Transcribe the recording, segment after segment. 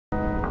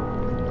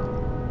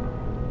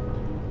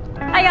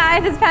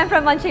guys, it's Pam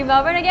from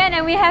MunchingMelbourne again,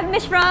 and we have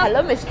Mish from...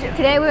 Hello, Mish.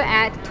 Today we're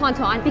at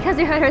TuanTuan because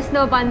we heard her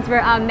snow buns were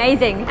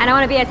amazing, and I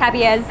want to be as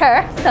happy as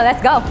her, so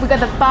let's go. We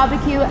got the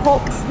barbecue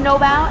pork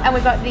snowball, and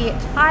we got the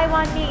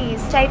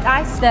Taiwanese shaved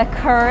ice. The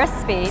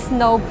crispy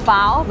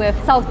snowball with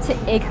salted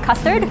egg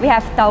custard. We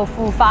have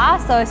tofu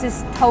fa, so this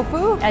is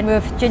tofu, and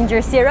with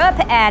ginger syrup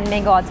and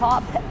mango on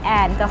top,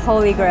 and the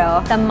holy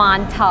grail, the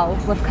mantau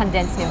with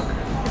condensed milk.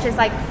 Which is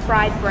like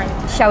fried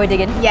bread. Shall we dig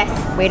in? Yes.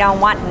 We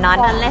don't want none.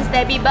 Unless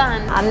they be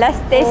bun. Unless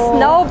they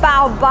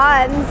snowball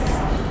buns.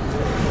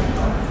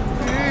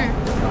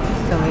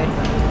 So good.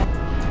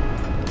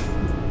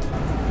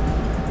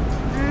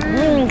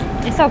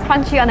 It's so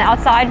crunchy on the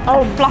outside,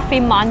 the fluffy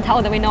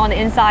mantau that we know on the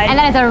inside. And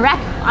then it's a wrap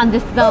on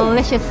this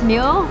delicious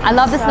meal. I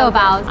love the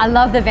snowballs. I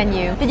love the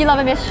venue. Did you love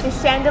it, Mish? The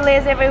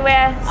chandeliers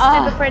everywhere,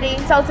 super pretty.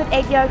 Salted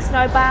egg yolk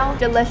snowball,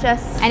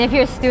 delicious. And if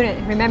you're a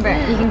student, remember,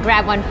 you can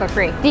grab one for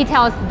free.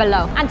 Details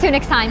below. Until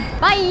next time,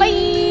 bye!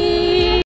 Bye!